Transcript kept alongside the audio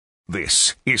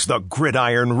This is the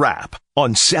Gridiron Wrap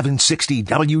on 760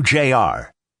 WJR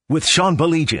with Sean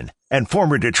Baligian and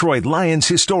former Detroit Lions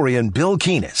historian Bill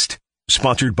Keenest.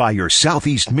 Sponsored by your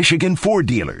Southeast Michigan Ford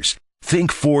dealers.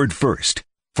 Think Ford first.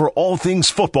 For all things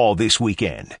football this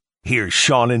weekend, here's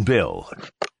Sean and Bill.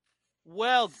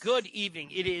 Well, good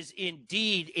evening. It is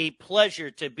indeed a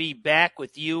pleasure to be back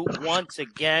with you once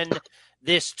again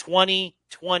this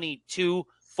 2022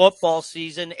 football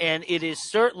season, and it is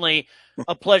certainly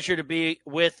a pleasure to be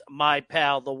with my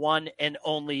pal, the one and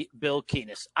only Bill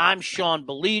Keenest. I'm Sean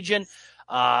Baligian.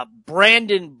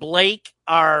 Brandon Blake,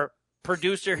 our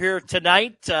producer here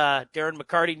tonight. Darren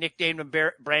McCarty nicknamed him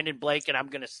Brandon Blake, and I'm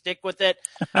going to stick with it.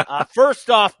 First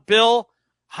off, Bill,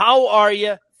 how are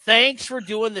you? Thanks for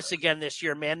doing this again this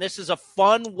year, man. This is a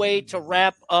fun way to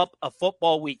wrap up a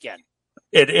football weekend.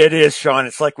 It is, Sean.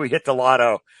 It's like we hit the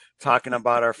lotto talking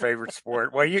about our favorite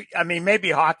sport. Well, maybe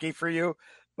hockey for you,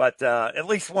 but at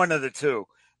least one of the two.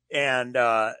 And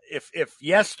if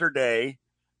yesterday,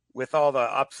 with all the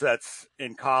upsets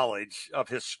in college of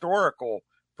historical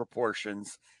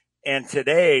proportions, and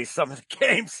today some of the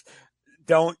games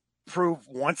don't prove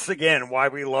once again why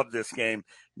we love this game,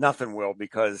 nothing will,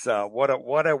 because what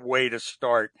a way to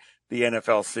start the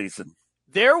NFL season.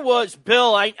 There was,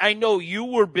 Bill, I know you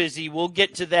were busy. We'll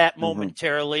get to that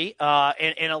momentarily.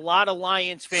 And a lot of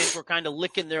Lions fans were kind of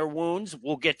licking their wounds.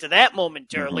 We'll get to that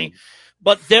momentarily.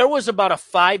 But there was about a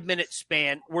 5-minute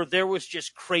span where there was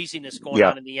just craziness going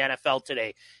on in the NFL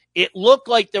today. It looked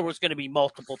like there was going to be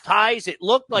multiple ties. It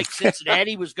looked like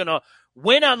Cincinnati was going to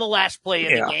win on the last play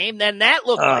of the game. Then that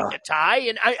looked like a tie.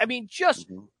 And I mean,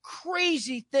 just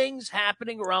crazy things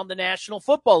happening around the National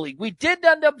Football League. We did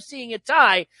end up seeing a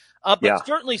tie, but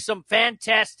certainly some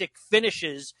fantastic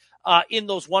finishes in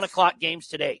those 1:00 games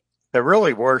today. There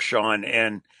really were, Sean.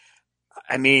 And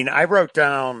I mean, I wrote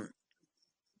down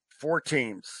 4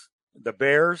 teams. The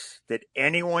Bears, did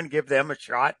anyone give them a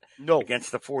shot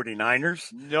against the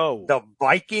 49ers? No. The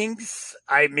Vikings,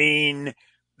 I mean,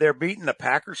 they're beating the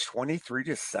Packers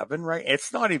 23-7, right?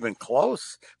 It's not even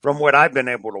close from what I've been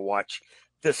able to watch.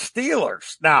 The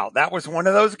Steelers, now, that was one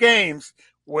of those games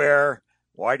where,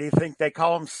 why do you think they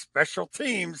call them special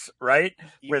teams, right?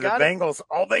 Where the Bengals,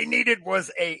 all they needed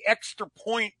was a extra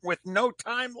point with no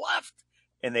time left,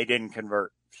 and they didn't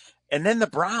convert. And then the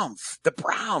Browns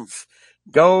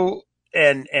go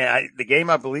and the game,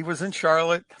 I believe, was in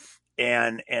Charlotte,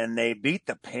 and they beat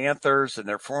the Panthers and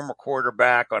their former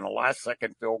quarterback on a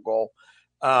last-second field goal.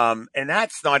 And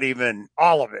that's not even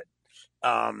all of it.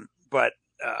 But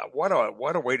what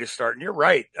a way to start. And you're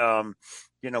right.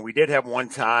 We did have one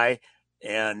tie,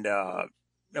 and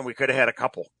we could have had a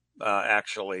couple,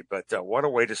 actually. But what a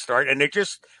way to start. And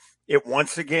it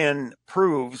once again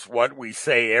proves what we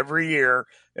say every year,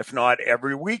 if not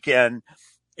every weekend.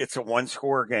 It's a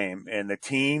one-score game, and the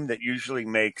team that usually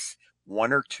makes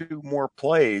 1 or 2 more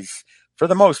plays, for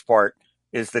the most part,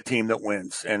 is the team that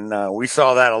wins. And we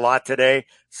saw that a lot today,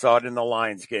 saw it in the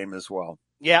Lions game as well.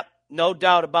 Yep, no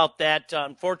doubt about that.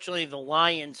 Unfortunately, the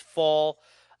Lions fall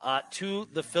to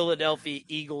the Philadelphia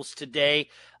Eagles today.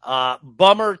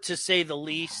 Bummer, to say the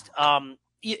least.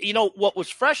 What was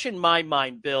fresh in my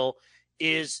mind, Bill,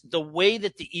 is the way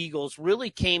that the Eagles really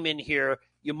came in here.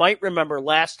 You might remember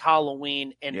last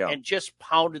Halloween and just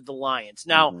pounded the Lions.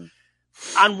 Now,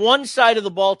 on one side of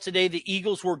the ball today, the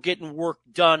Eagles were getting work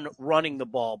done running the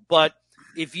ball. But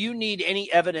if you need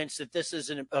any evidence that this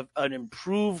is an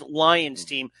improved Lions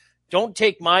team, don't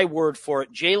take my word for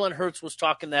it. Jalen Hurts was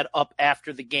talking that up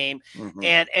after the game.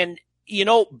 And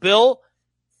Bill,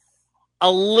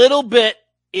 a little bit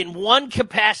in one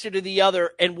capacity or the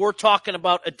other, and we're talking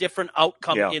about a different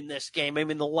outcome in this game. I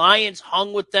mean, the Lions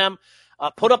hung with them.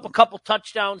 Put up a couple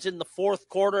touchdowns in the fourth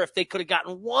quarter. If they could have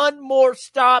gotten one more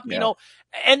stop,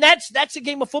 and that's a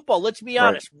game of football. Let's be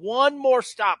honest. One more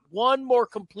stop, one more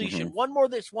completion, one more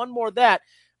this, one more that.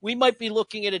 We might be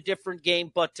looking at a different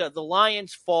game, but the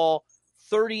Lions fall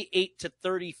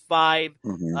 38-35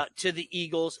 to the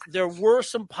Eagles. There were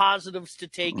some positives to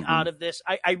take out of this.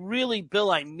 I really, Bill,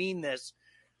 I mean this.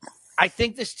 I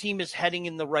think this team is heading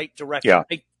in the right direction. Yeah.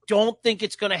 I don't think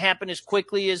it's going to happen as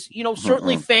quickly as,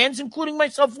 certainly fans, including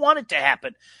myself, want it to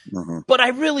happen. But I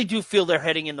really do feel they're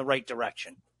heading in the right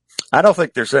direction. I don't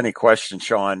think there's any question,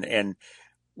 Sean. And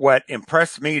what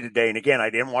impressed me today, and again, I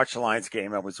didn't watch the Lions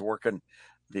game. I was working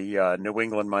the New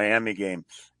England-Miami game.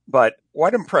 But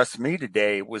what impressed me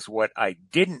today was what I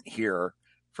didn't hear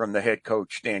from the head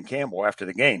coach, Dan Campbell, after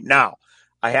the game. Now,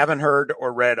 I haven't heard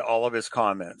or read all of his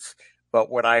comments, but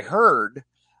what I heard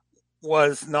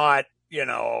was not,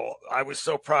 I was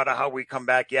so proud of how we come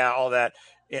back. Yeah, all that,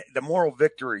 the moral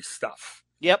victory stuff.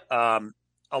 Yep.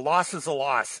 a loss is a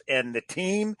loss. And the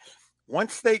team,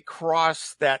 once they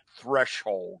cross that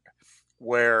threshold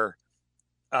where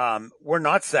we're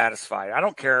not satisfied, I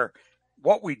don't care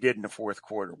what we did in the fourth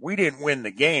quarter. We didn't win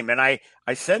the game. And I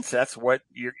sense that's what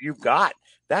you've got.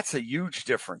 That's a huge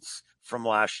difference from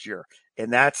last year.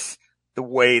 And that's the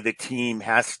way the team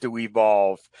has to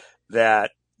evolve,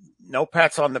 that no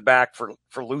pats on the back for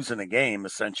losing a game,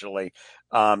 essentially.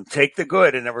 Take the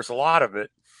good, and there was a lot of it,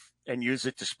 and use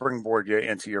it to springboard you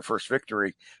into your first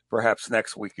victory, perhaps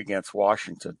next week against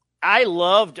Washington. I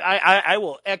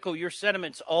will echo your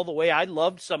sentiments all the way. I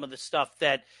loved some of the stuff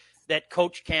that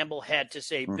Coach Campbell had to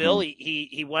say. Mm-hmm. Bill,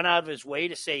 he went out of his way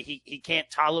to say he can't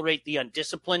tolerate the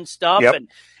undisciplined stuff, and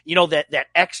that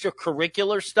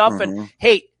extracurricular stuff. Mm-hmm. And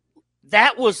hey,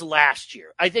 that was last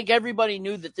year. I think everybody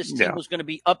knew that this team was going to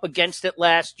be up against it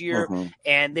last year,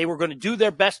 and they were going to do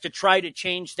their best to try to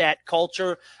change that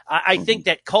culture. I think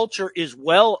that culture is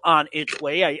well on its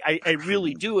way. I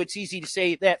really do. It's easy to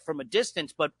say that from a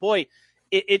distance, but boy,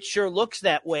 it sure looks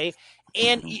that way.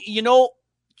 And,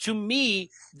 to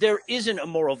me, there isn't a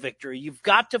moral victory. You've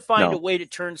got to find a way to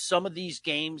turn some of these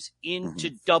games into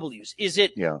W's. Is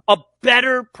it a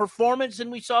better performance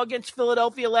than we saw against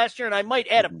Philadelphia last year? And I might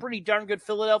add a pretty darn good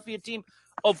Philadelphia team,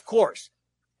 of course,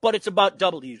 but it's about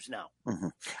W's now.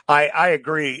 I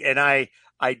agree. And I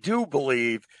do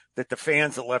believe that the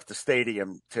fans that left the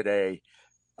stadium today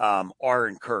are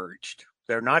encouraged.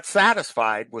 They're not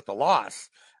satisfied with the loss,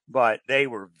 but they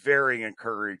were very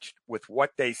encouraged with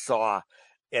what they saw.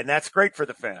 And that's great for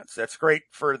the fans. That's great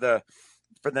for the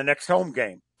next home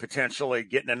game, potentially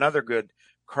getting another good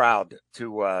crowd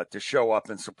to show up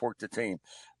and support the team.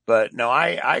 But no,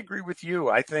 I agree with you.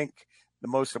 I think the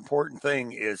most important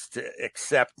thing is to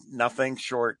accept nothing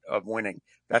short of winning.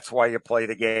 That's why you play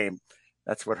the game.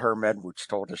 That's what Herm Edwards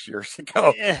told us years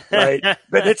ago, right?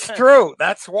 But it's true.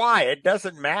 That's why. It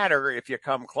doesn't matter if you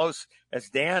come close, as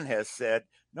Dan has said.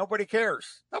 Nobody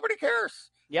cares. Nobody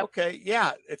cares. Yep. Okay,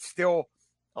 yeah, it's still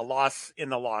a loss in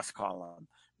the loss column.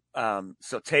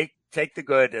 So take the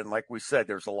good. And like we said,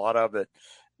 there's a lot of it.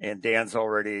 And Dan's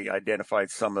already identified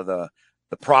some of the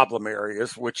problem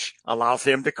areas, which allows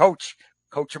him to coach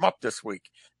him up this week.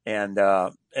 And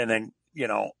then,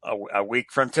 a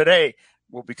week from today,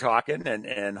 we'll be talking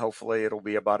and hopefully it'll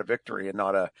be about a victory and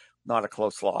not a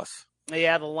close loss.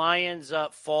 Yeah, the Lions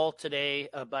fall today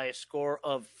by a score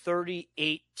of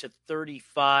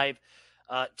 38-35.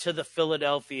 To the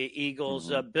Philadelphia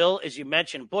Eagles. Bill, as you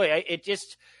mentioned, boy,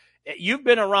 you've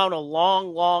been around a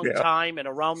long time and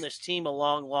around this team a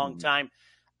long time.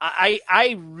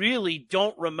 I really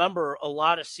don't remember a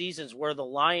lot of seasons where the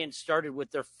Lions started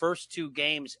with their first two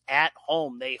games at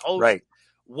home. They host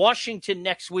Washington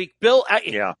next week. Bill,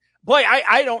 boy,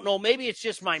 I don't know. Maybe it's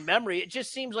just my memory. It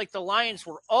just seems like the Lions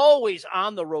were always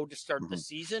on the road to start the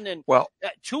season. And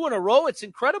two in a row, it's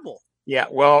incredible. Yeah,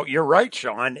 well, you're right,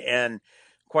 Sean. And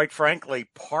quite frankly,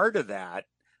 part of that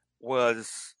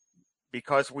was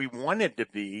because we wanted to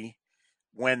be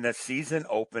when the season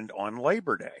opened on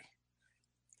Labor Day.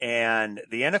 And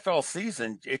the NFL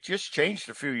season, it just changed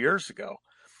a few years ago.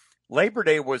 Labor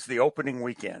Day was the opening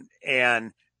weekend.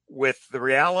 And with the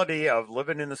reality of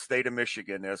living in the state of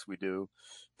Michigan, as we do,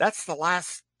 that's the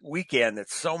last weekend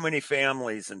that so many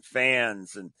families and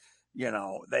fans and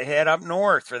they head up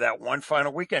north for that one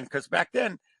final weekend, because back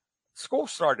then school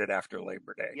started after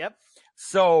Labor Day. Yep.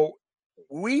 So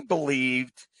we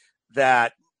believed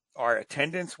that our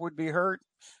attendance would be hurt,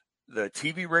 the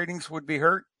TV ratings would be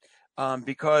hurt,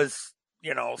 because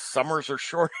summers are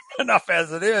short enough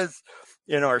as it is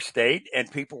in our state, and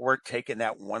people were taking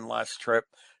that one last trip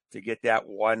to get that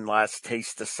one last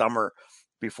taste of summer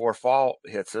before fall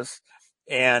hits us.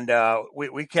 And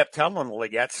we kept telling the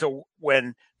league that. So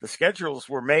when the schedules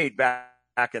were made back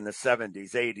in the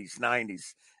 70s, 80s,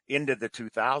 90s, into the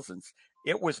 2000s,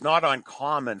 it was not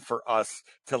uncommon for us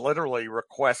to literally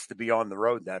request to be on the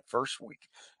road that first week.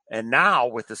 And now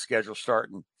with the schedule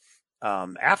starting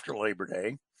after Labor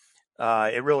Day,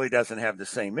 it really doesn't have the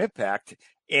same impact.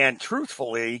 And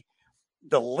truthfully,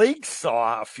 the league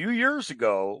saw a few years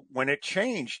ago when it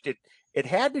changed, it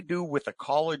had to do with the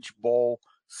College Bowl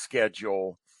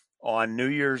schedule on New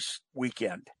Year's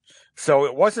weekend. So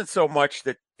it wasn't so much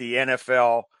that the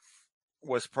NFL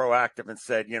was proactive and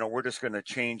said, we're just going to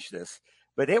change this,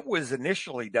 but it was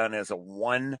initially done as a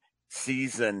one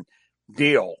season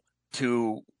deal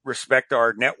to respect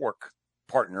our network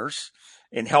partners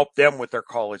and help them with their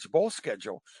College Bowl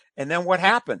schedule. And then what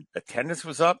happened? Attendance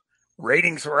was up,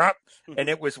 ratings were up, and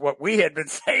it was what we had been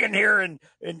saying here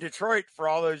in Detroit for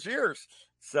all those years.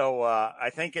 So I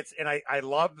think and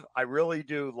I really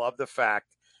do love the fact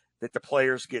that the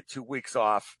players get 2 weeks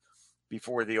off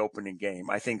before the opening game.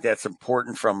 I think that's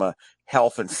important from a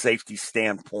health and safety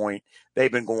standpoint.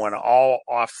 They've been going all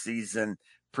off season,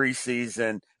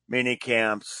 preseason, mini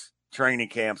camps, training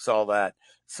camps, all that.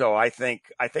 So I think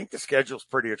the schedule's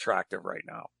pretty attractive right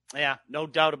now. Yeah, no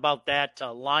doubt about that.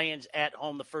 Lions at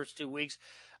home the first 2 weeks.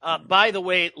 By the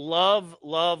way, love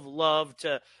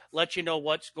to let you know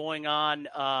what's going on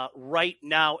right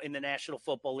now in the National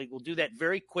Football League. We'll do that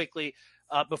very quickly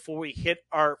before we hit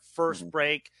our first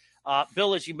break.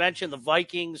 Bill, as you mentioned, the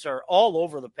Vikings are all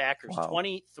over the Packers,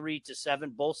 23-7,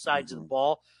 both sides of the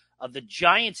ball. The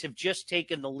Giants have just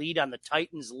taken the lead on the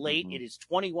Titans late. It is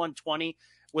 21-20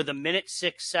 with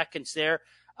 1:06 there.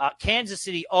 Kansas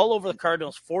City all over the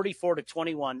Cardinals,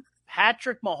 44-21.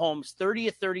 Patrick Mahomes,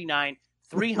 30-39,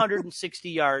 360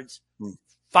 yards,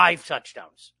 5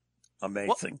 touchdowns.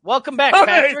 Amazing. Welcome back,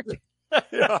 Patrick.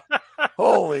 Yeah.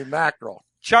 Holy mackerel.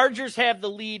 Chargers have the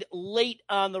lead late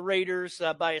on the Raiders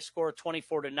by a score of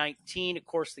 24-19. Of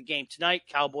course, the game tonight,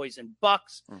 Cowboys and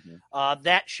Bucks.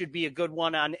 That should be a good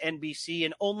one on NBC,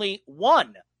 and only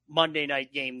one Monday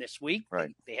night game this week.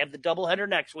 Right. They have the doubleheader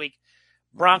next week,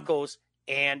 Broncos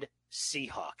and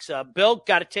Seahawks. Bill,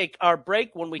 got to take our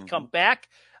break. When we come back,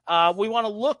 we want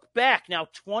to look back now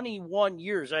 21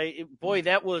 years.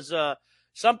 That was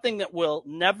something that we'll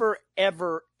never,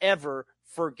 ever, ever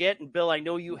forget. And Bill, I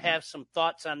know you have some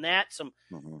thoughts on that, some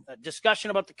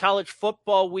discussion about the college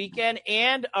football weekend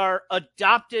and our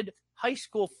adopted high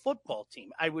school football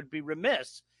team. I would be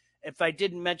remiss if I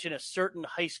didn't mention a certain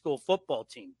high school football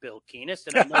team, Bill Keenist.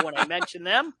 And I know when I mention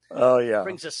them, it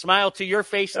brings a smile to your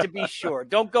face to be sure.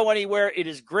 Don't go anywhere. It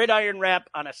is Gridiron Wrap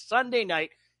on a Sunday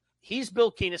night. He's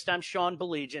Bill Keenist. I'm Sean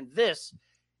Belegian. This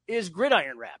is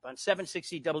Gridiron Wrap on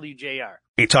 760 WJR.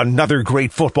 It's another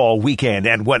great football weekend,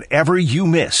 and whatever you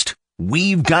missed,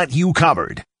 we've got you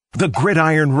covered. The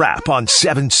Gridiron Wrap on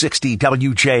 760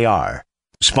 WJR.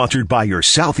 Sponsored by your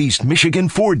Southeast Michigan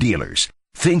Ford dealers.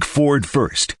 Think Ford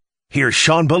first. Here's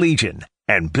Sean Belegian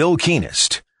and Bill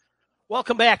Keenist.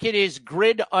 Welcome back. It is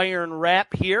Gridiron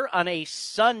Wrap here on a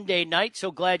Sunday night.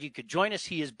 So glad you could join us.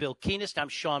 He is Bill Keenist. I'm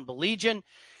Sean Belegian.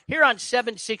 Here on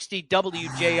 760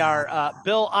 WJR,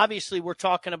 Bill, obviously we're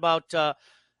talking about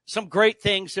some great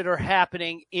things that are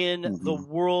happening in the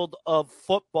world of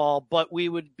football, but we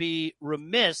would be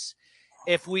remiss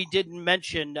if we didn't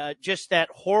mention just that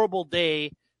horrible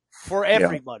day for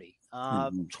everybody.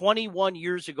 21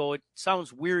 years ago, it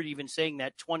sounds weird even saying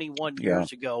that, 21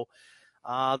 years ago,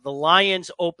 the Lions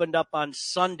opened up on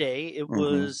Sunday. It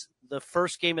was the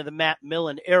first game of the Matt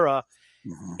Millen era.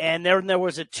 And then there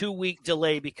was a 2-week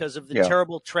delay because of the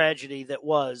terrible tragedy that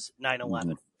was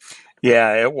 9/11.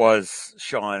 Yeah, it was,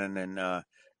 Sean. And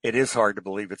it is hard to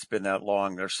believe it's been that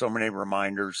long. There's so many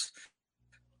reminders.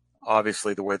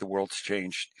 Obviously, the way the world's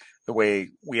changed, the way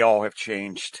we all have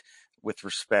changed with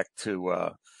respect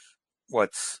to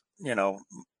what's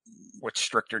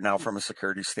stricter now from a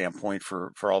security standpoint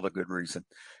for all the good reason.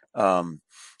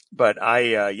 But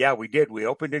we did. We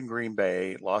opened in Green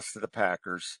Bay, lost to the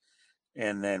Packers.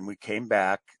 And then we came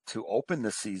back to open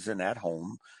the season at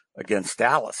home against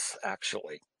Dallas,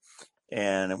 actually.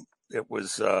 And it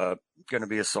was going to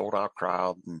be a sold-out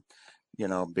crowd and,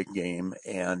 big game.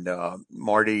 And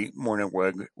Marty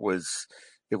Morningweg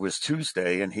it was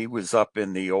Tuesday, and he was up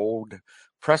in the old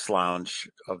press lounge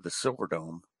of the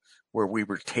Silverdome where we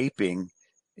were taping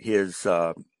his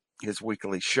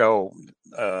weekly show,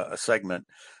 a segment.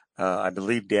 I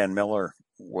believe Dan Miller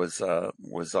was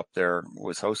up there,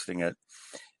 was hosting it.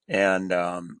 And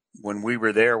when we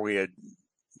were there, we had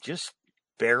just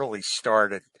barely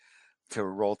started to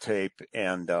roll tape,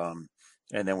 and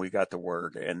then we got the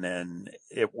word, and then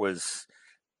it was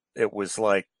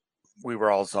like we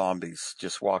were all zombies,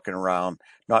 just walking around,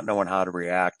 not knowing how to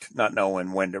react, not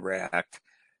knowing when to react.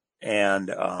 And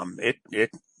did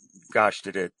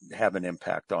it have an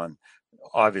impact on,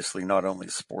 obviously, not only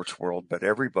the sports world, but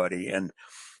everybody. And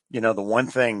the one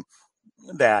thing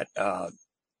that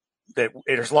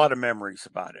there's a lot of memories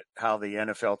about it, how the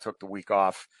NFL took the week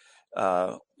off,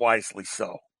 wisely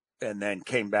so, and then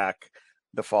came back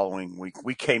the following week.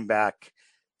 We came back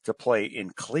to play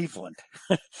in Cleveland.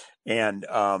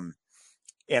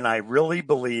 And I really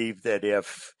believe that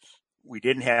if we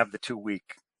didn't have the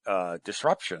 2-week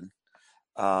disruption,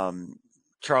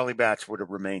 Charlie Batch would have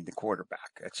remained the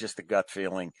quarterback. That's just a gut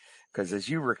feeling. Because as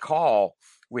you recall,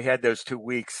 we had those 2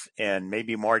 weeks, and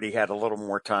maybe Marty had a little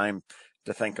more time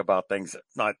to think about things,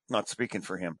 not speaking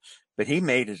for him. But he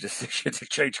made a decision to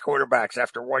change quarterbacks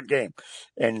after one game.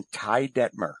 And Ty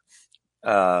Detmer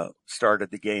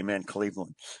started the game in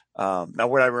Cleveland. Now,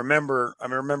 what I remember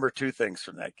 2 things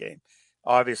from that game.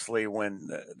 obviously when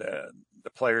the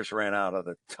players ran out of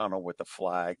the tunnel with the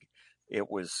flag, it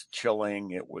was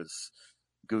chilling. It was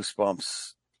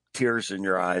goosebumps, tears in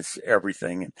your eyes,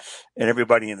 everything. And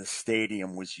everybody in the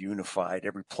stadium was unified.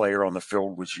 Every player on the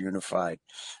field was unified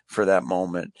for that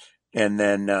moment. And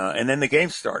then the game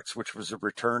starts, which was a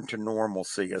return to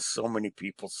normalcy, as so many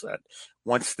people said,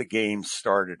 once the game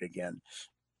started again.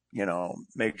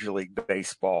 Major League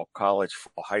Baseball, college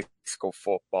football, high school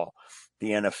football,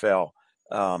 the NFL.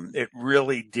 It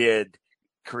really did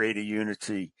create a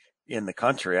unity in the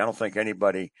country. I don't think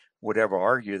anybody would ever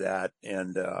argue that.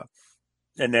 And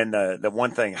then the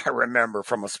one thing I remember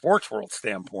from a sports world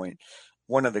standpoint,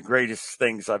 one of the greatest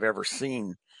things I've ever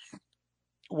seen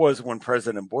was when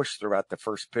President Bush threw out the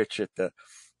first pitch at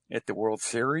the World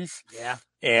Series. Yeah.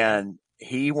 And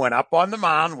he went up on the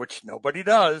mound, which nobody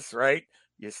does, right?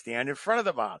 You stand in front of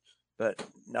the mound. But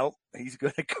nope, he's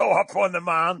going to go up on the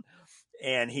mound.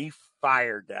 And he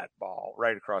fired that ball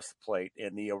right across the plate,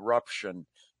 and the eruption.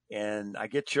 And I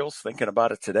get chills thinking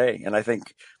about it today. And I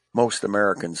think most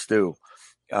Americans do.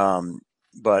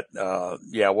 But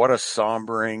what a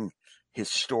sombering,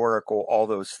 historical, all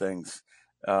those things,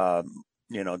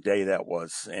 day that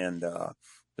was. And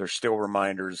there's still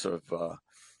reminders of,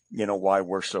 why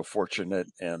we're so fortunate.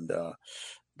 And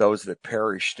those that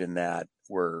perished in that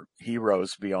were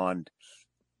heroes beyond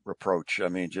reproach. I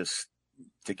mean, just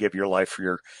to give your life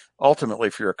ultimately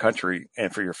for your country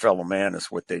and for your fellow man is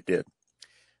what they did.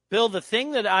 Bill, the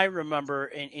thing that I remember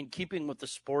in keeping with the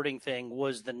sporting thing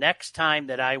was the next time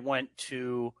that I went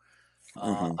to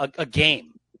a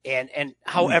game and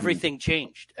how everything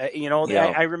changed.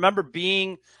 I remember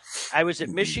I was at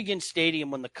Michigan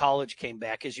Stadium when the college came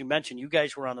back. As you mentioned, you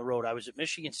guys were on the road. I was at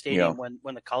Michigan Stadium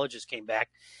when the colleges came back.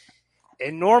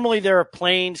 And normally there are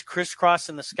planes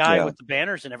crisscrossing the sky with the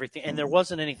banners and everything, and there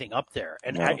wasn't anything up there.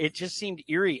 And it just seemed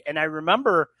eerie. And I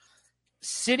remember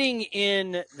sitting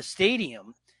in the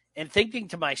stadium and thinking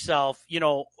to myself,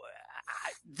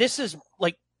 this is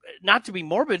like, not to be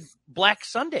morbid, Black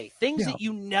Sunday, things that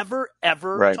you never,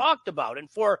 ever talked about. And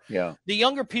for the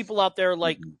younger people out there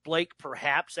like Blake,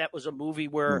 perhaps that was a movie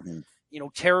where,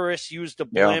 terrorists used a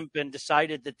blimp and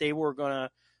decided that they were going to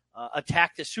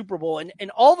attack the Super Bowl.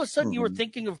 And all of a sudden you were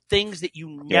thinking of things that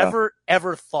you never,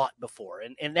 ever thought before.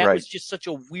 And that was just such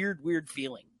a weird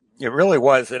feeling. It really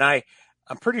was. And I'm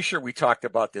pretty sure we talked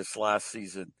about this last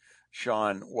season,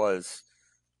 Sean, was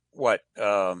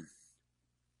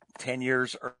 10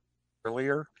 years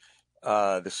earlier,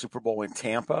 the Super Bowl in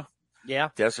Tampa,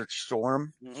 Desert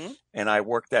Storm. And I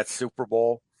worked that Super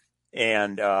Bowl.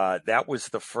 And that was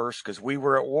the first, because we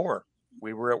were at war.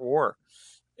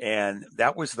 And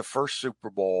that was the first Super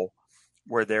Bowl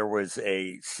where there was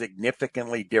a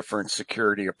significantly different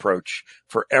security approach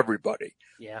for everybody.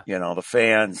 Yeah. The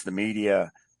fans, the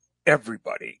media,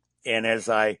 everybody. And as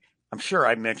I'm sure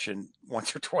I mentioned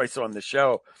once or twice on the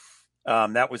show,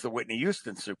 that was the Whitney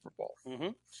Houston Super Bowl.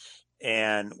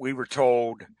 And we were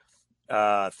told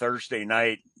Thursday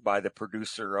night by the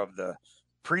producer of the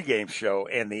pregame show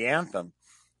and the anthem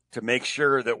to make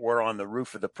sure that we're on the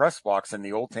roof of the press box in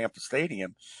the old Tampa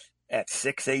Stadium at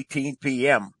 6:18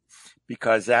 p.m.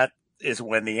 because that is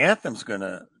when the anthem's going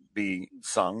to be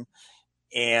sung.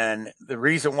 And the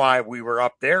reason why we were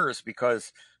up there is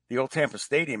because the old Tampa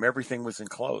Stadium, everything was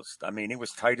enclosed. I mean, it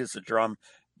was tight as a drum.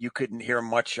 You couldn't hear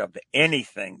much of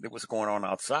anything that was going on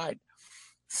outside.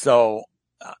 So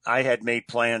I had made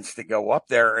plans to go up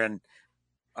there, and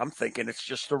I'm thinking it's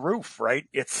just the roof, right?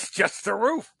 It's just the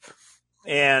roof.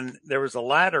 And there was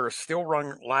a steel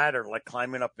rung ladder, like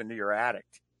climbing up into your attic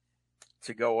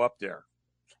to go up there.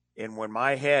 And when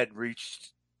my head reached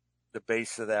the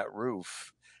base of that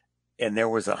roof, and there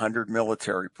was 100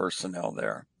 military personnel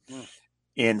there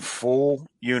in full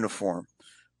uniform,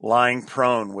 lying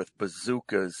prone with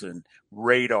bazookas and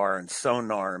radar and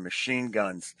sonar and machine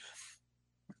guns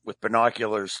with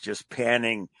binoculars just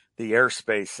panning the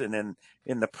airspace. And then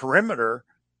in the perimeter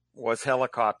was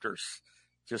helicopters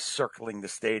just circling the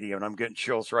stadium. And I'm getting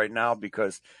chills right now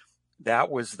because that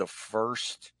was the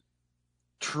first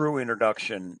true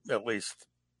introduction, at least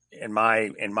in my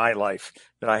life,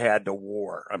 that I had to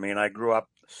war. I mean, I grew up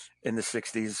in the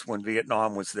 60s when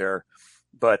Vietnam was there,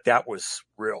 but that was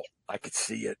real. I could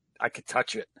see it. I could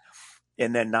touch it.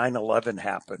 And then 9/11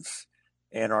 happens,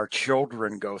 and our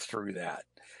children go through that.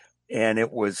 And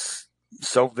it was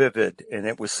so vivid, and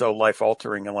it was so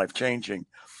life-altering and life-changing.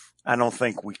 I don't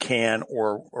think we can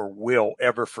or will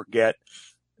ever forget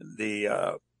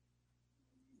the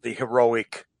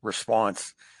heroic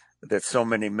response that so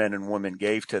many men and women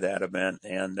gave to that event.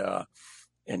 And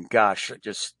gosh, I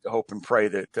just hope and pray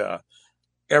that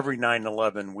every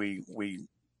 9/11 we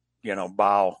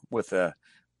bow with a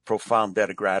profound debt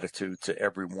of gratitude to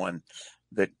everyone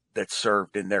that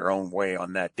served in their own way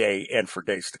on that day and for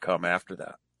days to come after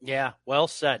that. Yeah, well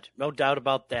said. No doubt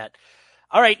about that.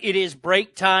 All right, it is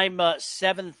break time,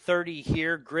 7:30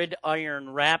 here, Gridiron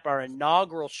Wrap. Our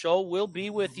inaugural show will be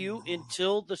with you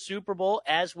until the Super Bowl,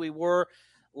 as we were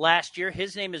last year.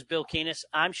 His name is Bill Keenis.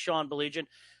 I'm Sean Belegian.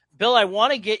 Bill, I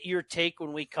want to get your take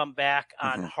when we come back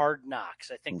on Hard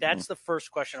Knocks. I think that's the first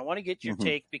question. I want to get your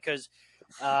take because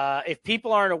if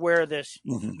people aren't aware of this,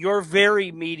 you're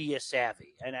very media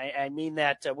savvy. And I mean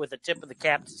that with a tip of the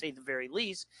cap, to say the very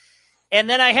least. And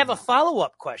then I have a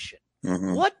follow-up question.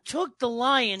 What took the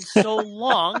Lions so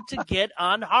long to get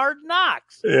on Hard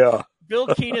Knocks? Yeah. Bill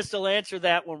Keenis will answer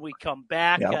that when we come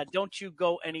back. Yep. Don't you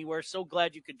go anywhere. So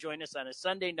glad you could join us on a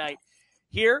Sunday night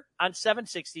here on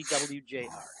 760 WJR.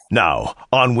 Now,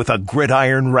 on with a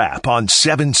Gridiron Wrap on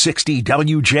 760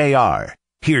 WJR.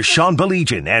 Here's Sean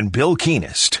Belegian and Bill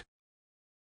Keenist.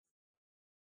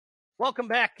 Welcome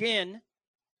back in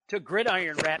to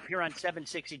Gridiron Wrap here on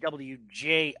 760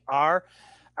 WJR.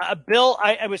 Bill,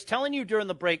 I was telling you during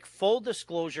the break, full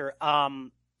disclosure,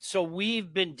 so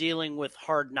we've been dealing with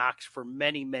Hard Knocks for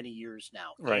many, many years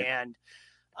now. Right. And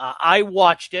I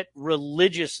watched it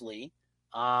religiously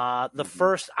the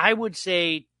first, I would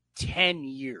say, 10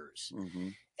 years.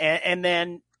 And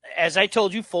then, as I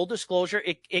told you, full disclosure,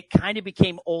 it kind of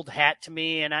became old hat to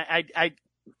me. And I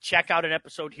check out an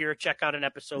episode here, check out an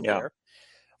episode there.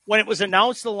 When it was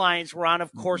announced the Lions were on,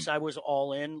 of course, I was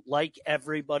all in, like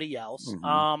everybody else.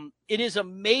 It is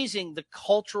amazing, the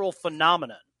cultural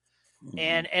phenomenon.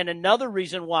 And another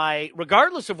reason why,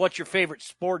 regardless of what your favorite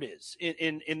sport is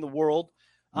in the world,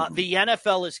 the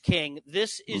NFL is king.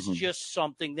 This is just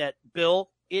something that, Bill,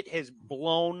 it has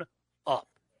blown up.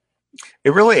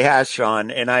 It really has, Sean.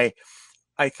 And I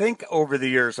think over the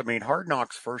years, I mean, Hard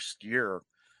Knocks' first year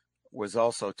was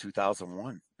also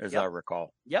 2001, as I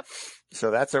recall. Yep. So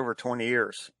that's over 20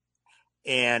 years.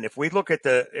 And if we look at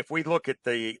the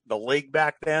league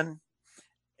back then,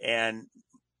 and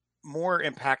more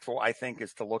impactful, I think,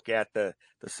 is to look at the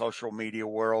social media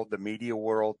world, the media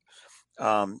world.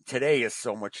 Today is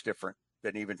so much different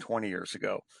than even 20 years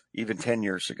ago, even 10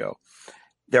 years ago.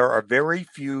 There are very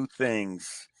few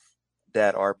things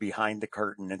that are behind the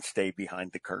curtain and stay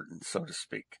behind the curtain, so to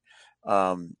speak.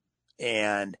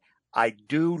 And I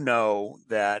do know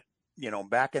that,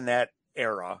 back in that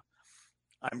era,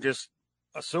 I'm just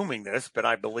assuming this, but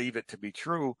I believe it to be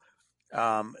true.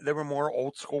 There were more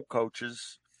old school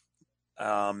coaches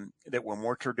that were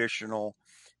more traditional.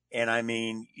 And I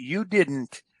mean, you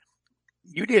didn't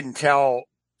tell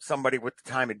somebody what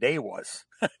the time of day was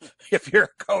if you're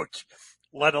a coach,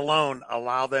 let alone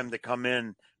allow them to come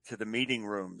in to the meeting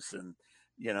rooms and,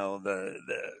 the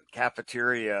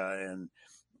cafeteria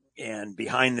and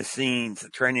behind the scenes, the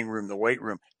training room, the weight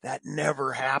room. That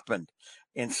never happened.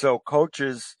 And so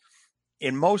coaches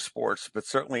in most sports, but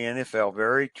certainly NFL,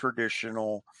 very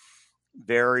traditional,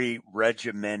 very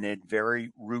regimented,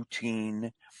 very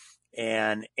routine.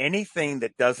 And anything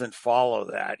that doesn't follow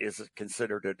that is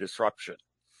considered a disruption.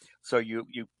 So you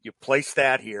place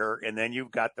that here, and then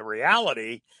you've got the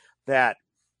reality that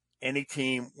any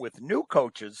team with new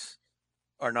coaches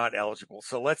are not eligible.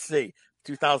 So let's see.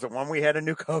 2001, we had a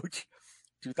new coach.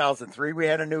 2003, we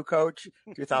had a new coach.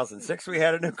 2006, we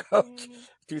had a new coach.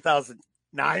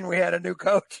 2009, we had a new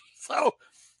coach. So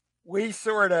we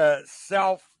sort of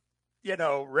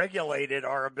regulated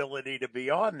our ability to be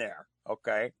on there.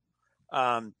 Okay.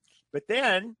 But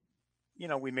then,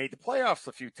 we made the playoffs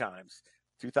a few times,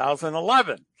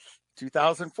 2011,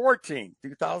 2014,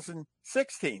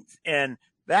 2016, and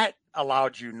that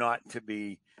allowed you not to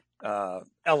be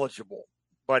eligible.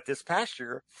 But this past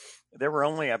year, there were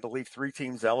only, I believe, 3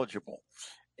 teams eligible.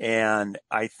 And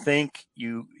I think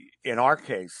in our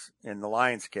case, in the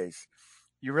Lions case,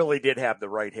 you really did have the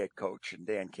right head coach in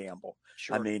Dan Campbell.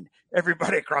 Sure. I mean,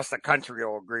 everybody across the country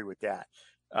will agree with that.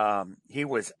 He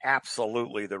was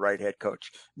absolutely the right head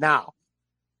coach. Now,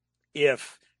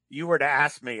 if you were to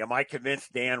ask me, am I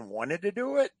convinced Dan wanted to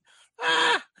do it?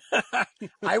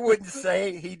 I wouldn't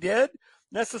say he did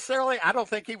necessarily. I don't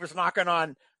think he was knocking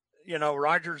on,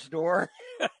 Roger's door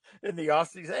in the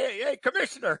offseason. Hey,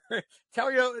 commissioner,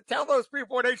 tell those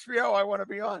people at HBO I want to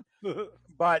be on.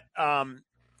 But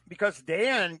because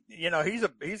Dan, he's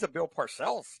a Bill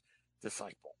Parcells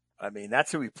disciple. I mean,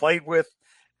 that's who he played with,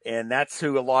 and that's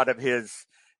who a lot of his,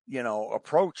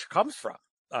 approach comes from.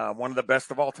 One of the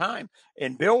best of all time.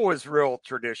 And Bill was real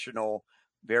traditional,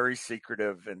 very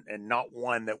secretive, and not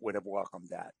one that would have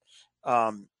welcomed that.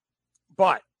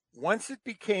 But once it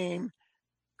became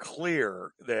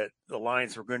clear that the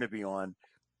Lions were going to be on,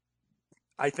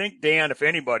 I think Dan, if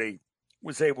anybody,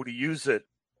 was able to use it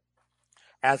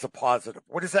as a positive.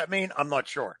 What does that mean? I'm not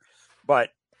sure. But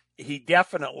he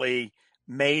definitely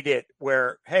made it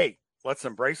where, hey, let's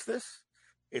embrace this.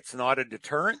 It's not a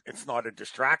deterrent. It's not a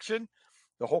distraction.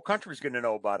 The whole country's going to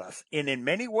know about us. And in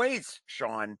many ways,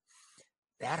 Sean,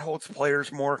 that holds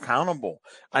players more accountable.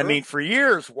 Sure. I mean, for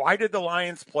years, why did the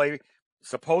Lions play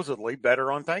supposedly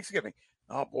better on Thanksgiving?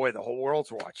 Oh, boy, the whole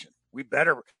world's watching. We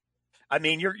better. I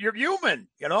mean, you're human,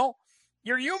 you know?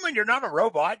 You're human. You're not a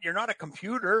robot. You're not a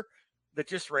computer that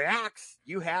just reacts.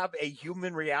 You have a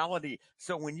human reality.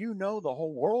 So when you know the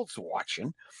whole world's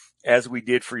watching, as we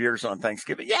did for years on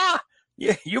Thanksgiving, yeah,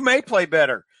 you may play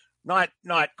better. Not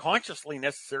consciously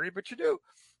necessary, but you do.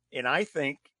 And I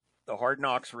think the Hard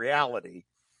Knocks reality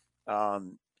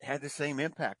had the same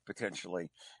impact potentially.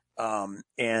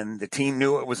 And the team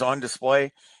knew it was on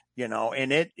display, you know,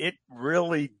 and it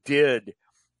really did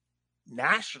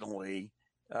nationally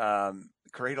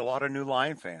create a lot of new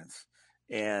Lion fans.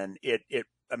 And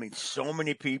I mean, so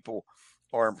many people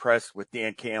are impressed with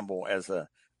Dan Campbell as a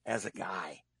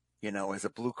guy, you know, as a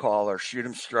blue collar, shoot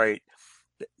him straight.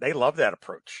 They love that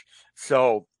approach.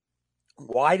 So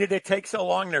why did it take so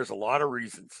long? There's a lot of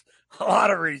reasons,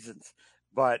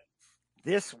 but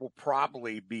this will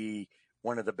probably be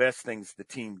one of the best things the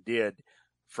team did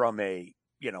from a,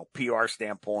 you know, PR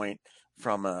standpoint,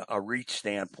 from a reach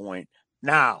standpoint.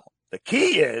 Now, the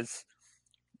key is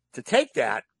to take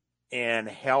that and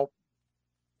help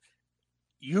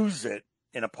use it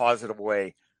in a positive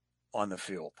way on the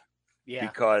field. Yeah.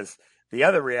 Because the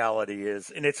other reality is,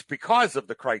 and it's because of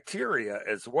the criteria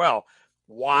as well,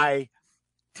 why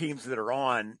teams that are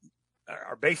on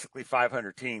are basically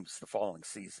 500 teams the following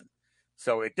season.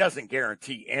 So it doesn't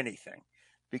guarantee anything,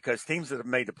 because teams that have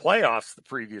made the playoffs the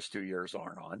previous 2 years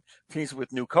aren't on. Teams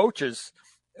with new coaches,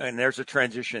 and there's a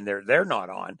transition there, they're not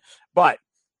on. But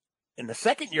in the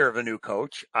second year of a new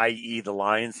coach, i.e. the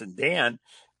Lions and Dan,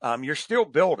 you're still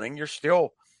building. You're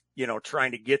still, you know,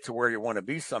 trying to get to where you want to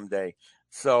be someday.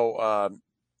 So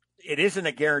it isn't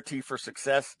a guarantee for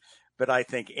success, but I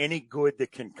think any good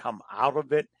that can come out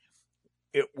of it,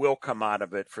 it will come out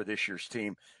of it for this year's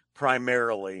team,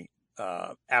 primarily,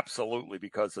 absolutely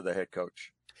because of the head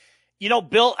coach. You know,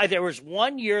 Bill, there was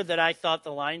 1 year that I thought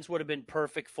the Lions would have been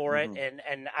perfect for it,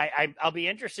 and I'll be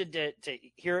interested to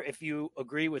hear if you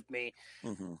agree with me.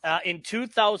 In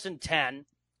 2010,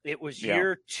 it was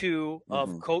year two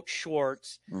of Coach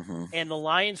Schwartz, and the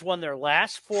Lions won their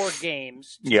last 4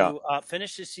 games to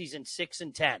finish the season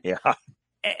 6-10. Yeah.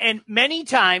 And many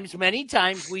times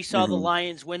we saw the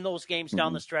Lions win those games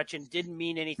down the stretch and didn't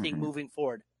mean anything moving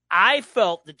forward. I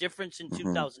felt the difference in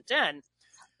 2010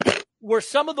 where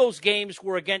some of those games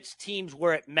were against teams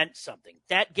where it meant something.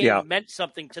 That game meant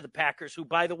something to the Packers, who,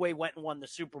 by the way, went and won the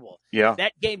Super Bowl. Yeah.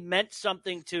 That game meant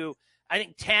something to, I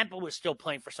think Tampa was still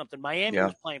playing for something. Miami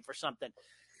was playing for something.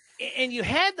 And you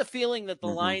had the feeling that the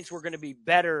Lions were going to be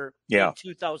better in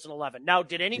 2011. Now,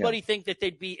 did anybody think that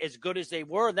they'd be as good as they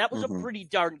were? And that was a pretty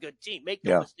darn good team. Make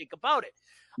no mistake about it.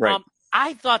 Right.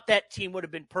 I thought that team would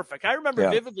have been perfect. I remember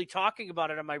vividly talking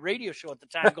about it on my radio show at the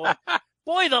time, going,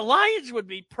 boy, the Lions would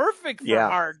be perfect for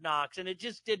Hard Knocks, and it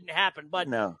just didn't happen. But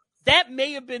that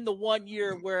may have been the 1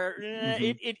 year where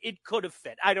it could have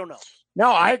fit. I don't know.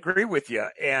 No, I agree with you.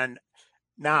 And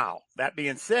now, that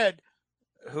being said,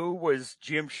 who was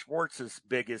Jim Schwartz's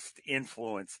biggest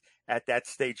influence at that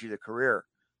stage of the career?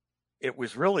 It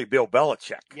was really Bill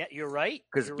Belichick. Yeah, you're right.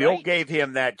 Because Bill gave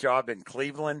him that job in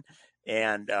Cleveland.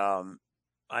 And,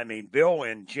 I mean, Bill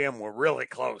and Jim were really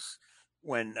close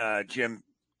when Jim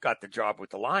got the job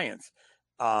with the Lions.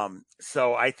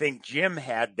 So I think Jim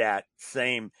had that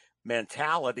same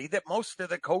mentality that most of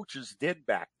the coaches did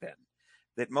back then,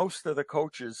 that most of the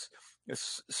coaches,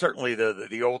 certainly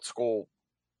the old school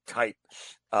type,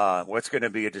 what's going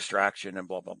to be a distraction and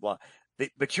blah, blah, blah.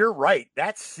 But you're right.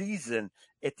 That season,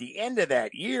 at the end of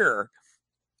that year,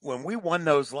 when we won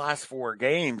those last 4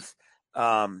 games,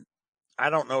 I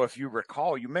don't know if you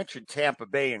recall, you mentioned Tampa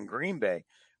Bay and Green Bay.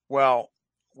 Well,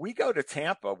 we go to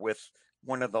Tampa with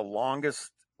one of the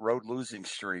longest road losing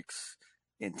streaks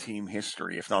in team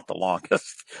history, if not the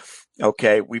longest.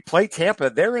 Okay, we play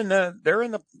Tampa. They're in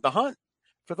the hunt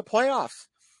for the playoffs.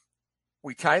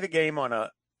 We tie the game on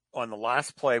the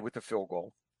last play with the field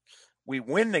goal. We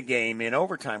win the game in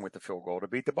overtime with the field goal to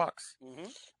beat the Bucs.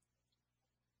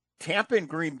 Tampa and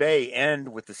Green Bay end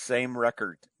with the same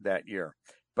record that year.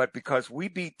 But because we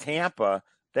beat Tampa,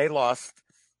 they lost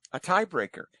a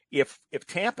tiebreaker. If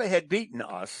Tampa had beaten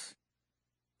us,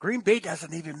 Green Bay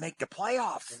doesn't even make the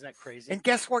playoffs. Isn't that crazy? And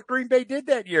guess what Green Bay did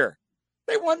that year?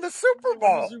 They won the Super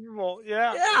Bowl. Super Bowl,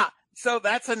 yeah. Yeah. So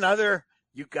that's another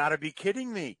You got to be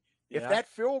kidding me. If Yeah. that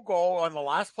field goal on the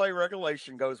last play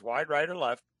regulation goes wide, right, or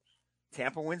left,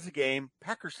 Tampa wins the game.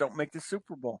 Packers don't make the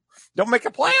Super Bowl. Don't make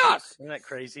the playoffs. Isn't that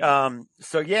crazy?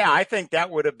 So yeah, I think that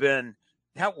would have been.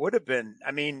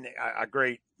 I mean, a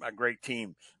great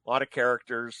team. A lot of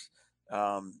characters.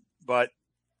 But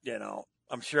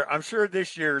I'm sure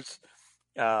this year's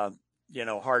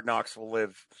Hard Knocks will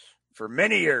live for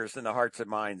many years in the hearts and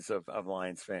minds of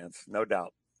Lions fans, no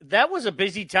doubt. That was a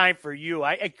busy time for you.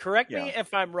 Correct me Yeah.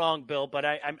 if I'm wrong, Bill, but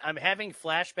I'm having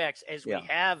flashbacks as we Yeah.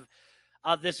 have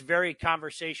this very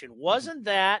conversation. Wasn't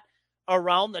that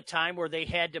around the time where they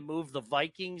had to move the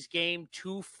Vikings game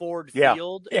to Ford Yeah.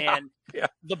 Field? Yeah. And Yeah.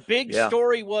 the big Yeah.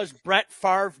 story was Brett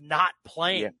Favre not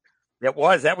playing. That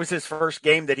was his first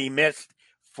game that he missed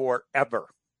forever.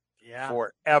 Yeah.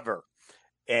 Forever.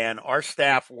 And our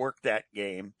staff worked that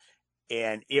game,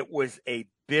 and it was a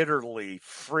bitterly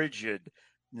frigid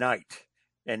night.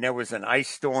 And there was an ice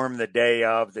storm the day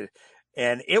of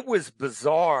and it was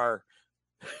bizarre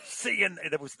seeing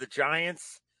it was the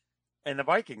Giants and the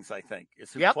Vikings, I think,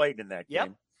 is who played in that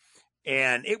game.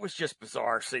 And it was just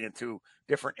bizarre seeing two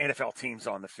different NFL teams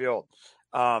on the field.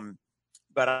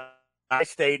 But I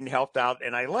stayed and helped out,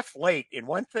 and I left late. And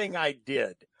one thing I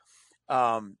did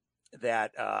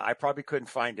that I probably couldn't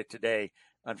find it today,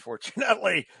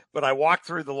 unfortunately, but I walked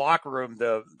through the locker room.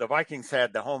 The Vikings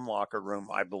had the home locker room,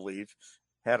 I believe,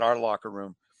 had our locker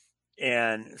room,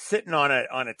 and sitting on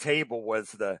a table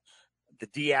was the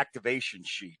deactivation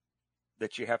sheet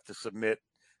that you have to submit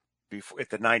before at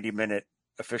the 90-minute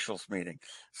officials meeting.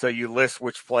 So you list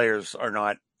which players are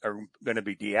going to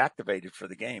be deactivated for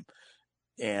the game,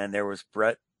 and there was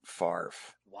Brett Favre.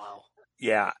 Wow.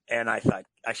 Yeah, and I thought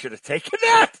I should have taken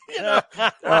that,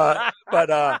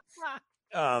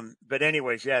 but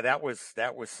anyways, yeah, that was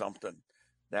something.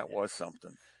 That was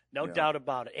something. No doubt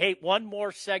about it. Hey, one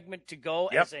more segment to go.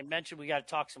 Yep. As I mentioned, we got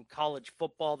to talk some college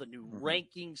football. The new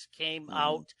rankings came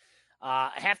out.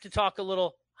 I have to talk a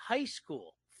little high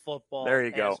school football there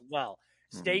you go. as well.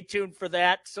 Stay tuned for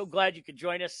that. So glad you could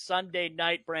join us Sunday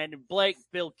night. Brandon Blake,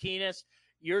 Bill Keenis,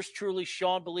 yours truly,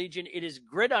 Sean Belegian. It is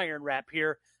Gridiron Wrap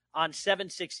here on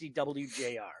 760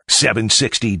 WJR.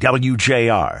 760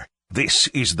 WJR. This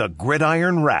is the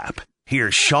Gridiron Wrap.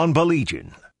 Here's Sean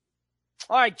Belegian.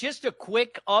 All right, just a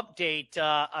quick update.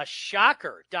 A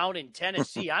shocker down in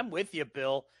Tennessee. I'm with you,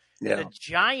 Bill. Yeah. The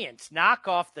Giants knock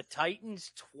off the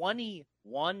Titans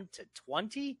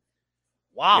 21-20.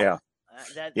 Wow. Yeah.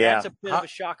 That's a bit of a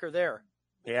shocker there.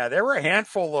 Yeah, there were a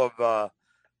handful of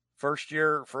first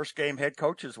game head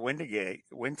coaches win today.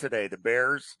 The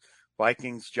Bears,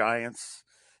 Vikings, Giants.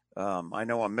 I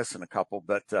know I'm missing a couple,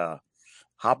 but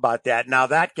how about that? Now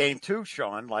that game too,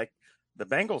 Sean, like the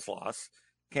Bengals loss,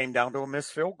 came down to a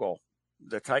missed field goal.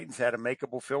 The Titans had a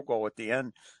makeable field goal at the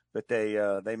end, but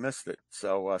they missed it.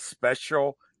 So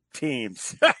special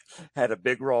teams had a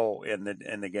big role in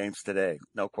the games today,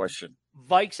 no question.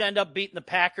 Vikes end up beating the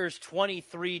Packers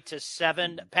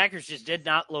 23-7. Packers just did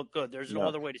not look good. There's no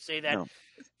other way to say that. No.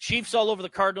 Chiefs all over the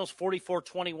Cardinals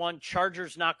 44-21.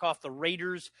 Chargers knock off the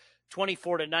Raiders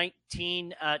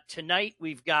 24-19. Tonight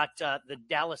we've got the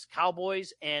Dallas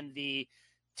Cowboys and the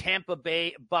Tampa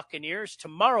Bay Buccaneers.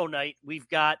 Tomorrow night we've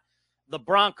got the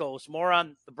Broncos. More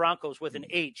on the Broncos with an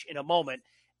H in a moment,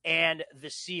 and the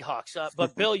Seahawks.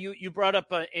 But Bill, you brought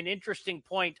up an interesting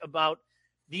point about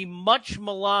the much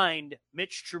maligned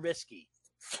Mitch Trubisky.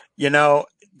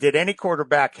 Did any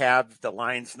quarterback have the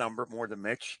Lions number more than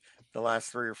Mitch the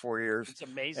last 3 or 4 years? It's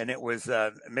amazing. And it was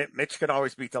Mitch can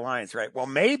always beat the Lions, right? Well,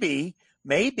 maybe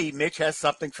Mitch has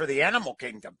something for the animal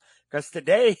kingdom, because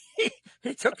today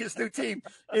he took his new team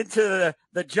into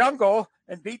the jungle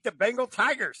and beat the Bengal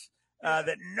Tigers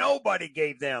that nobody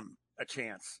gave them a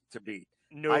chance to beat.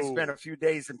 No. I spent a few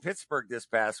days in Pittsburgh this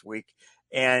past week,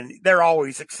 and they're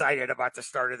always excited about the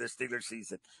start of the Steelers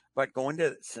season. But going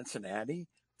to Cincinnati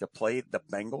to play the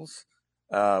Bengals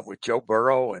with Joe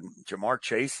Burrow and Jamar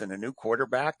Chase and a new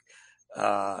quarterback,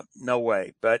 no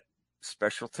way. But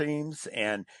special teams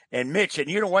and Mitch. And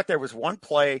you know what? There was one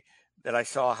play that I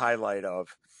saw a highlight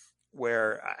of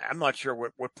where I'm not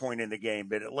sure what point in the game,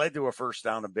 but it led to a first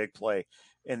down, a big play.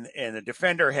 And the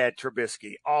defender had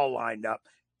Trubisky all lined up.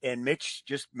 And Mitch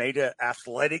just made an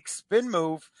athletic spin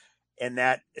move, and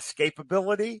that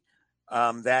escapability,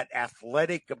 that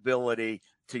athletic ability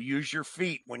to use your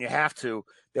feet when you have to,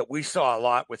 that we saw a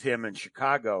lot with him in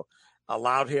Chicago,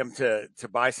 allowed him to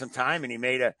buy some time, and he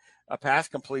made a pass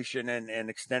completion and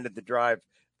extended the drive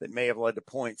that may have led to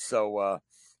points. So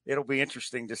it'll be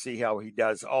interesting to see how he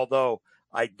does. Although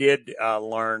I did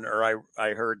learn, or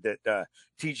I heard that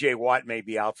T.J. Watt may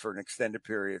be out for an extended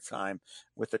period of time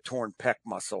with a torn pec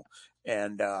muscle.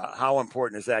 And how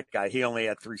important is that guy? He only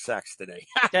had 3 sacks today.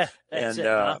 That's and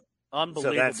it. Unbelievable.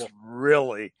 So that's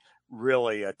really,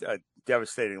 really a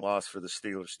devastating loss for the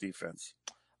Steelers defense.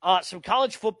 Some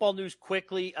college football news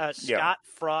quickly. Scott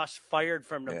Frost fired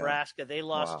from Nebraska. They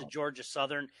lost to Georgia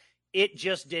Southern. It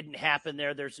just didn't happen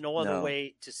there. There's no other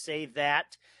way to say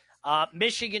that.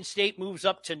 Michigan State moves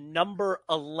up to number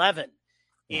 11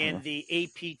 in the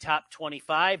AP Top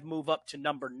 25, move up to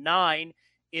number 9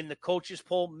 in the coaches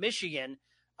poll. Michigan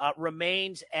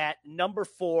remains at number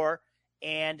 4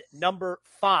 and number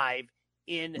 5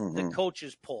 in the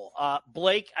coaches poll.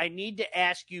 Blake, I need to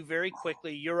ask you very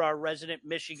quickly. You're our resident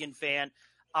Michigan fan.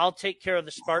 I'll take care of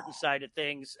the Spartan side of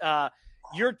things.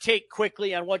 Your take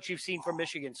quickly on what you've seen from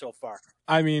Michigan so far.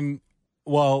 I mean,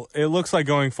 well, it looks like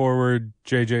going forward,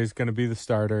 JJ is going to be the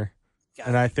starter.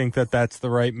 And I think that that's the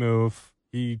right move.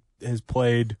 He has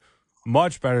played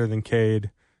much better than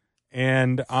Cade.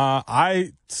 And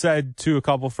I said to a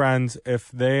couple friends, if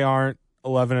they aren't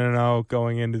 11-0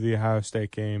 going into the Ohio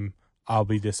State game, I'll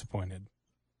be disappointed,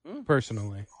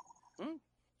 personally.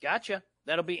 Gotcha.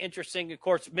 That'll be interesting. Of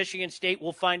course, Michigan State,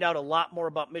 we'll find out a lot more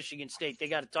about Michigan State. They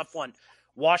got a tough one.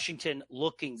 Washington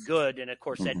looking good. And, of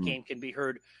course, that game can be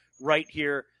heard right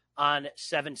here on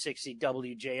 760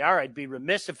 WJR. I'd be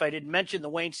remiss if I didn't mention the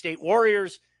Wayne State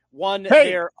Warriors won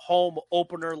their home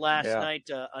opener last night.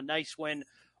 A nice win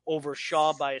over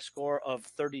Shaw by a score of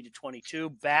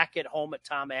 30-22. Back at home at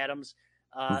Tom Adams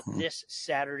this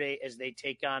Saturday as they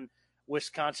take on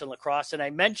Wisconsin lacrosse. And I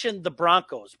mentioned the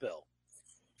Broncos, Bill.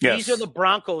 Yes. These are the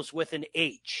Broncos with an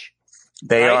H.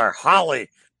 They are Holly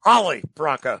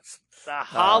Broncos. The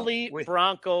Holly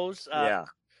Broncos.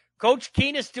 Coach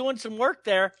Keene is doing some work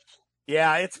there.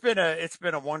 Yeah, it's been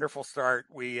a wonderful start.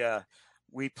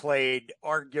 We played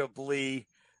arguably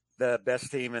the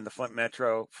best team in the Flint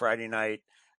Metro Friday night,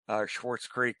 Schwartz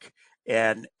Creek.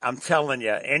 And I'm telling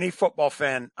you, any football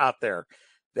fan out there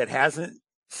that hasn't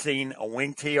seen a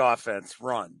wing T offense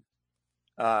run,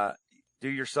 do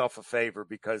yourself a favor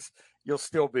because you'll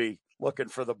still be looking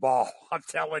for the ball. I'm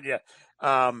telling you,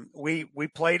 we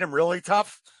played them really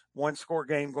tough. 1-score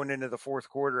game going into the fourth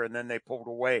quarter, and then they pulled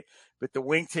away. But the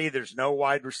wing T, there's no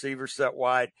wide receiver set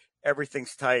wide.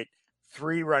 Everything's tight.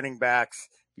 3 running backs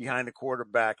behind the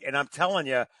quarterback. And I'm telling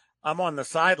you, I'm on the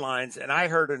sidelines, and I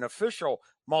heard an official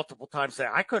multiple times say,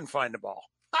 I couldn't find the ball.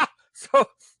 So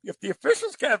if the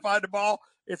officials can't find the ball,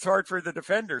 it's hard for the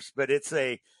defenders. But it's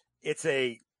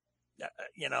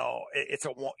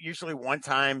usually one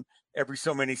time every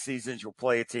so many seasons you'll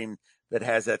play a team that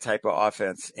has that type of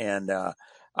offense. And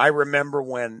I remember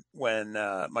when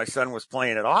my son was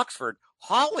playing at Oxford,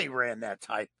 Holly ran that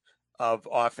type of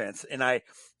offense. And I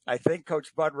think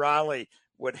Coach Bud Riley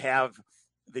would have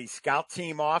the scout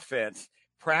team offense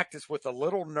practice with a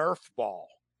little Nerf ball.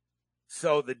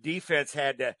 So the defense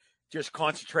had to just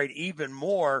concentrate even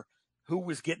more who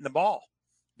was getting the ball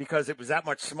because it was that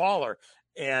much smaller.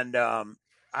 And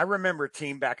I remember a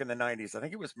team back in the 90s, I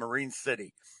think it was Marine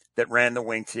City, that ran the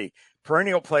wing T,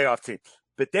 perennial playoff team.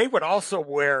 But they would also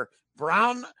wear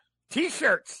brown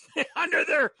T-shirts under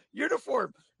their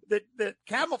uniform that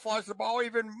camouflaged the ball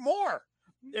even more.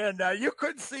 And you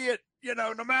couldn't see it,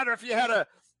 no matter if you had a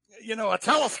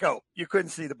telescope, you couldn't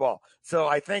see the ball. So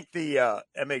I think the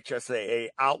MHSAA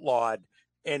outlawed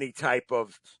any type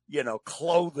of,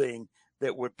 clothing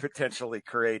that would potentially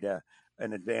create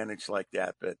an advantage like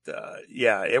that. But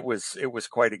it was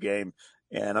quite a game.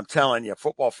 And I'm telling you,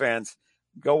 football fans,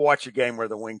 go watch a game where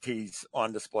the wing T's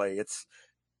on display.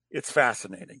 It's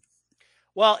fascinating.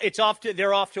 Well,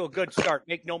 they're off to a good start.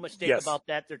 Make no mistake about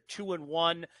that. They're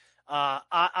 2-1.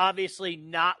 Obviously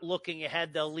not looking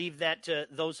ahead. They'll leave that to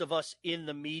those of us in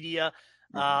the media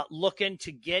looking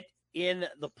to get in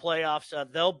the playoffs.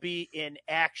 They'll be in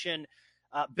action.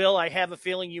 Bill, I have a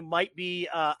feeling you might be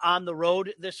on the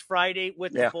road this Friday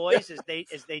with the boys as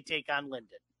they take on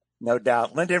Linden. No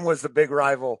doubt. Linden was the big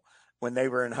rival when they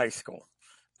were in high school.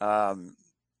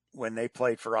 When they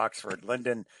played for Oxford,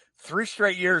 Linden, 3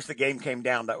 straight years, the game came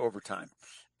down to overtime.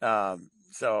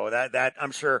 So that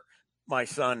I'm sure my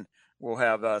son will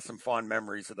have some fond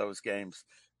memories of those games.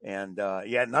 And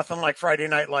nothing like Friday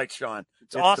Night Lights, Sean.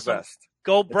 It's awesome. The best.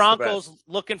 Go Broncos.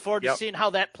 Looking forward to seeing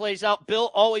how that plays out.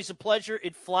 Bill, always a pleasure.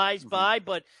 It flies by,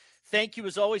 but thank you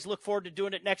as always. Look forward to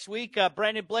doing it next week.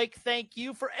 Brandon Blake, thank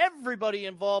you. For everybody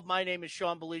involved, my name is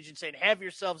Sean Belegian saying have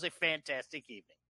yourselves a fantastic evening.